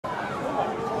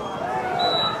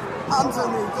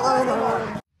Anthony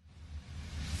Glennon.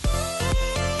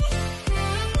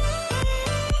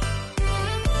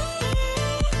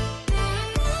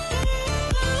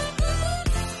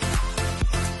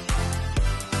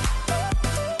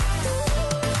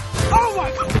 Oh my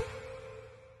God!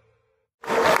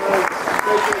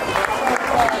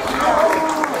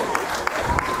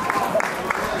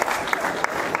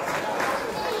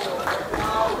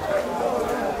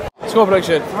 Score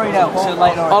prediction. 3-0 to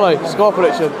Leyton Orient. Ollie, score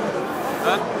prediction.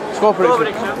 Huh? Score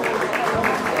prediction.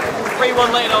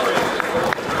 3-1 Leyton Orient.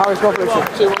 Harry, score prediction.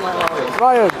 2-1 Leyton Orient.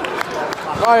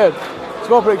 Ryan,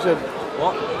 score prediction.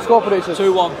 What? Score prediction.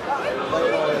 2-1.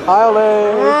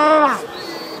 Ollie.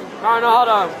 No, hold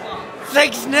on.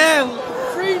 6-0.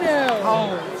 3-0.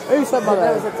 Oh. Who said that?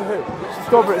 Never said to who?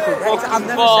 Score prediction.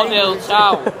 4-0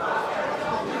 down.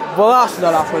 Well, that's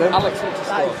not happening. Alex needs to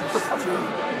score.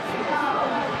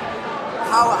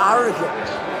 How arrogant.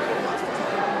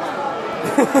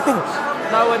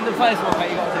 No, when the players walk out,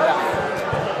 you got to do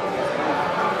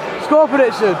that. Score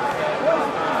prediction.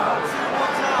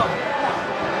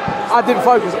 I didn't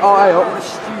focus. Oh, hey up.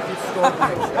 Stupid score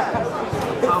prediction.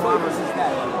 How arrogant is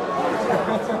that?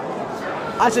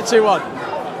 I said 2-1.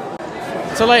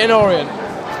 To Leyton Orient.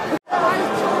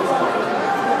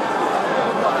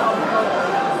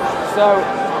 So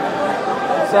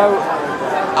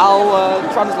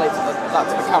I'll translate that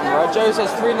to the camera. Joe says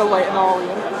 3-0 Leyton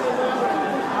Orient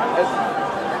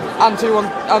and 2-1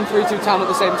 and 3-2 Town at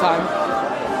the same time.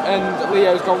 And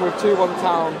Leo's gone with 2-1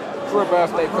 Town for a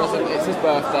birthday present. It's his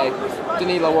birthday.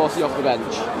 Danilo Orsi off the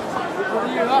bench.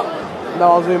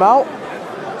 No, I'll zoom out.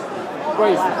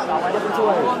 Wait.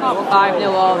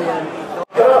 5-0 Orient.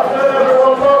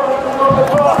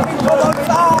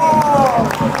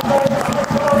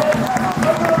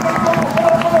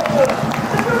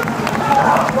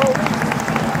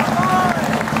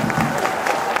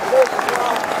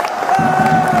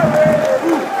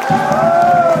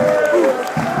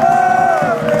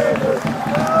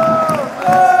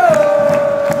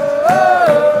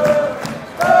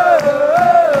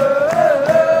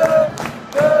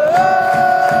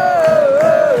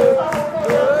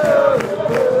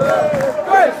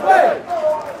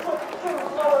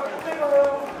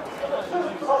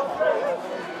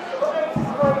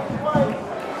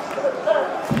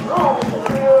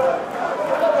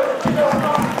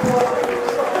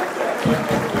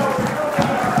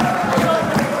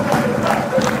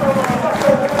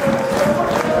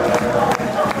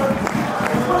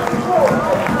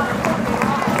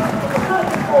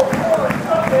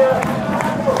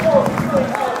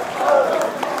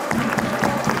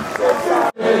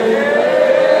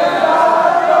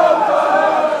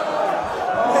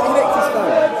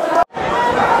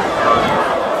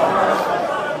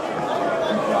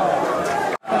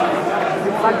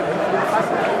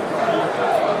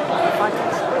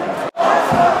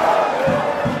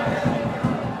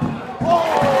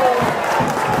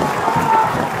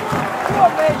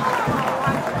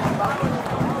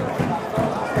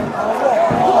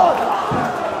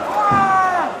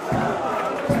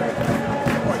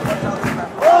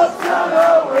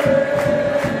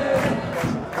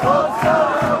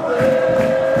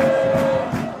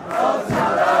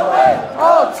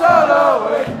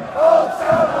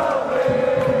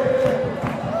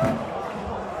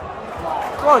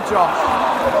 Come on, Josh.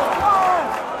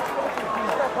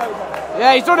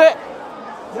 Yeah, he's done it.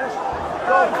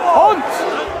 Hunt.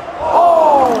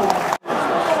 Oh.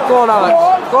 Go on, Alex.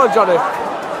 Go on, Johnny.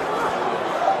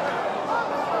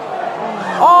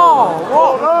 Oh,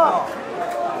 what?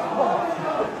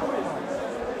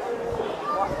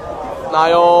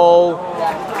 Niall.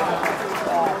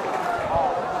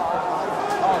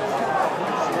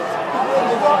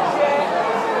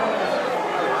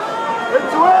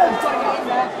 It's win.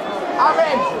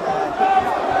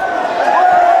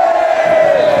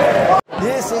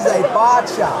 This is a bad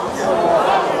chance.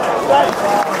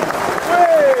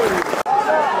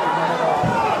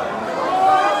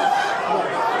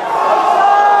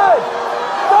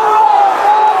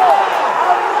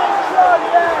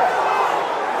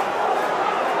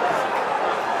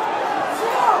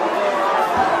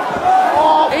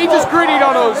 He just gritted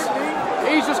on us.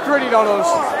 He's just gritted on us.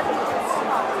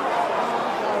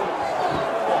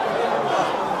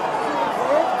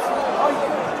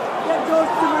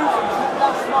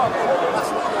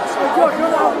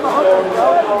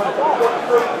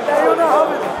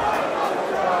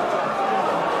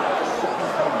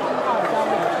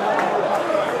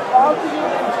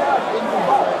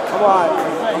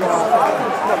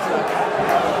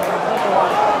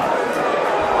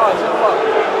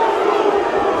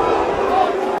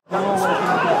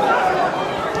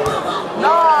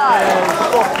 Nice!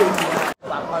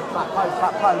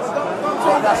 Back post.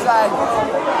 What did I say?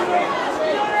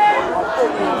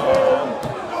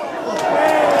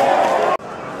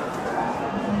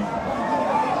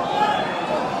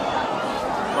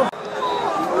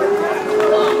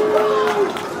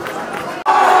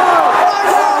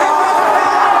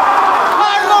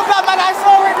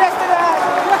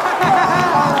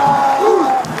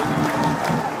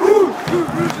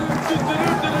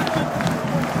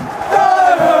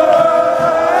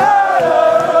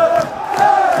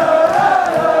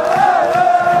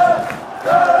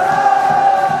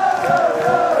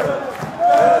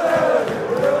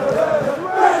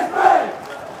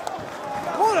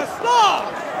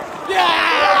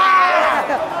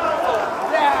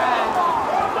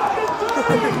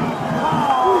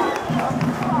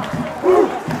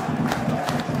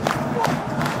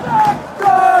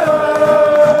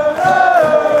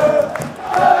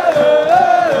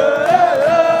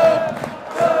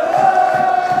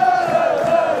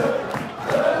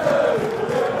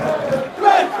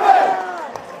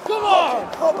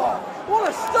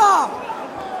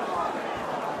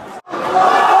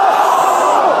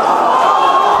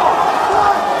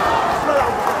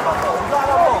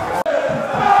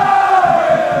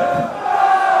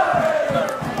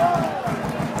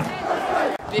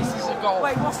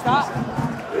 Wait, what's that?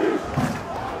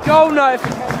 Goal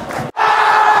notification.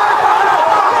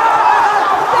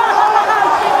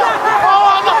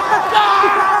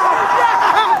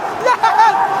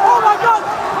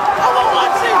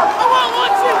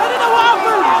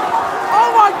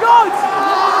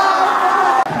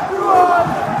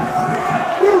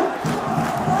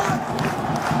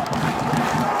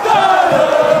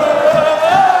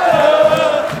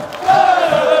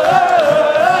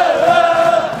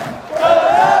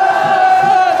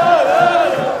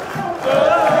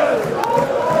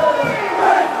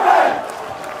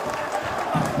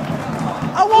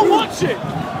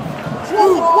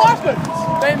 What happened?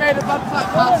 They made a bad flat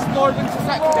pass, scored into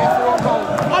second after one goal.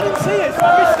 I didn't see it, so I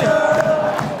missed it.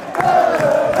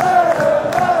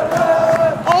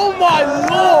 Oh my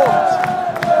lord!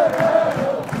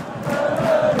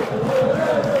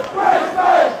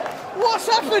 What's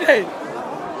happening?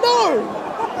 No!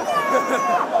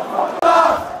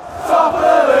 Top of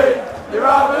the league, you're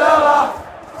Abadella.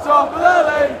 Top of the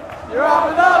league, you're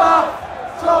Abadella.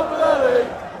 Top of the league,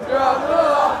 you're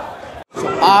Abadella.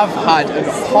 I've had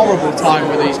a horrible time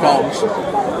with these goals.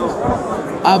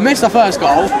 I missed the first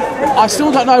goal. I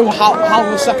still don't know how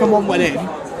the second one went in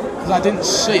because I didn't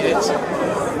see it.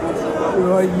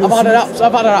 I've had an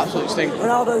absolute stink.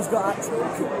 Ronaldo's got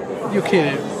actually. You're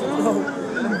kidding.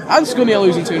 And Scunny are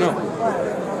losing 2-0.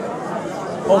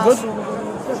 All good?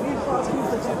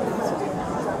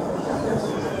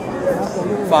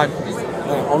 Fine.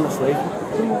 Honestly,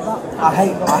 I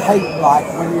hate like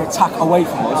when you attack away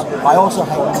from us. I also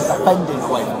hate when you're defending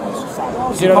away from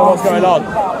us. Do you know what's going on?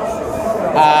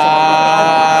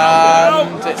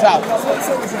 And it's out.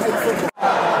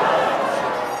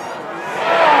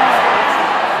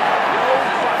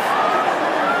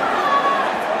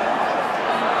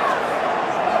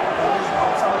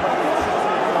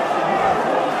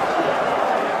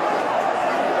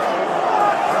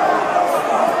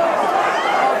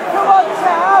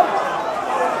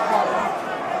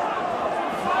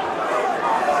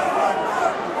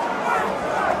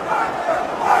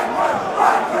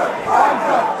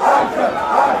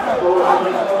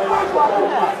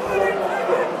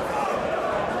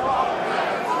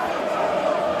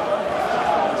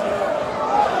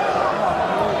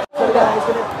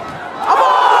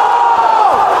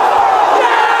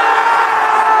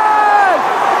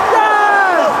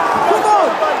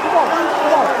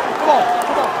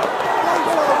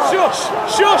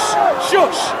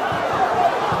 Shush!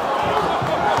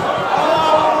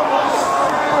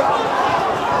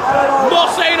 Not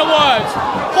saying a word!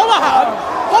 Hold a hand!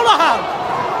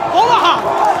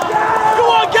 Come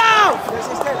on, Gav!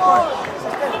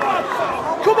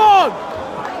 Come on!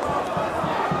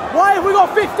 Why have we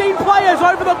got 15 players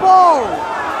over the ball?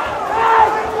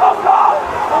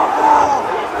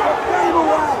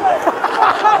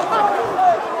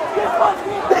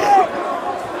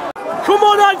 Come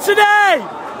on, Anthony!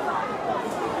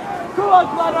 Come on,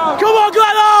 Glano! Come on,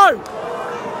 Glano!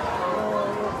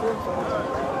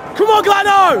 Come on,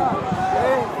 Glano!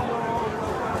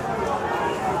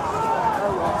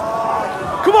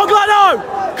 Come on, Glano!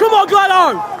 Come on, Glano!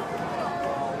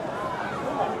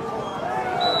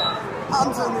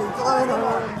 Anthony, Glano!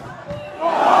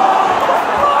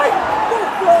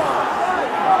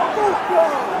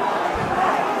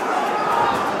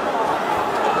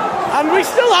 And we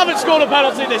still haven't scored a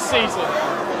penalty this season.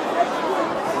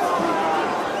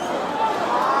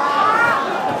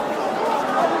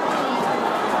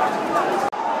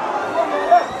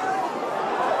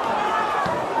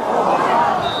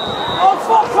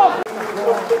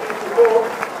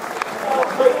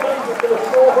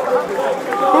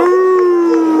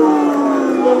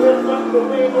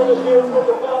 Go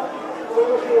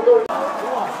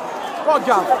on,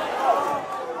 Gav.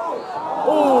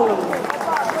 Oh.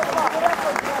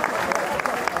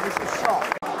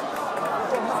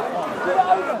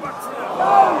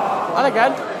 And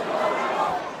again.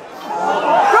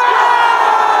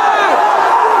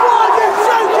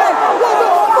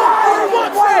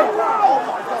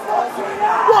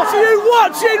 What are you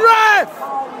watching, ref?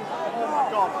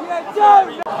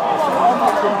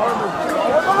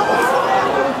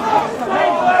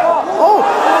 Oh!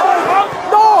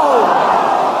 No!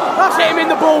 That's hit him in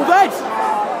the bald head.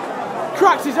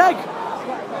 Cracked his egg.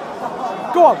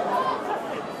 Go on.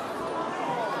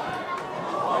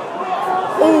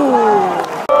 Oh!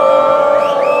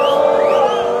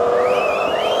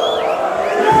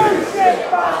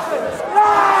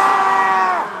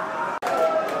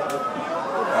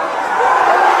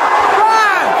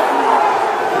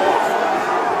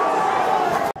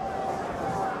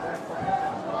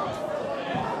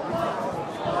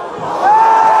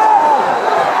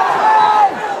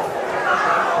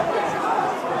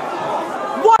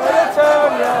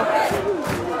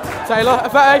 Taylor,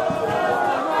 Afeti.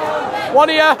 One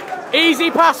here. Easy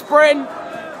pass, Britain.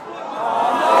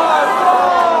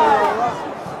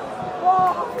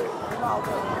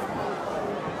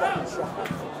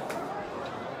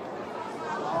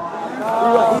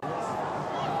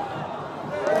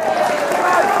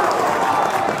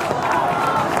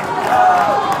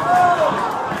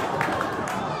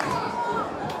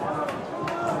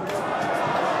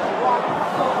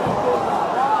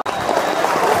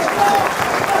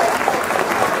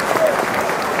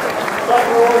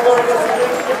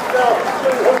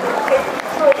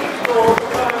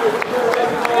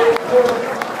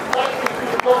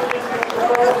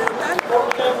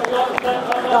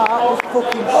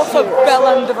 What's a bell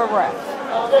end of a ref?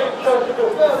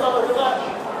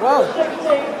 Well,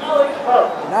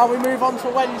 now we move on to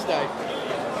Wednesday.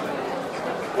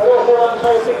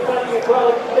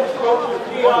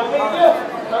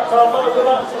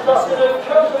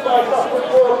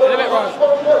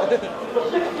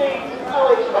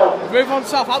 Move on to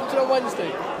Southampton on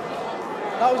Wednesday.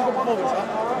 That was a good performance, huh?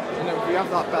 You know, we have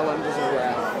that bell end as a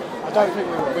ref. I don't think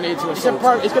we will. We need to It's going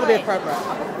to be a pro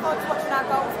ref. Watching our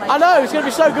goals later. I know, it's going to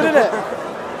be so good, isn't it?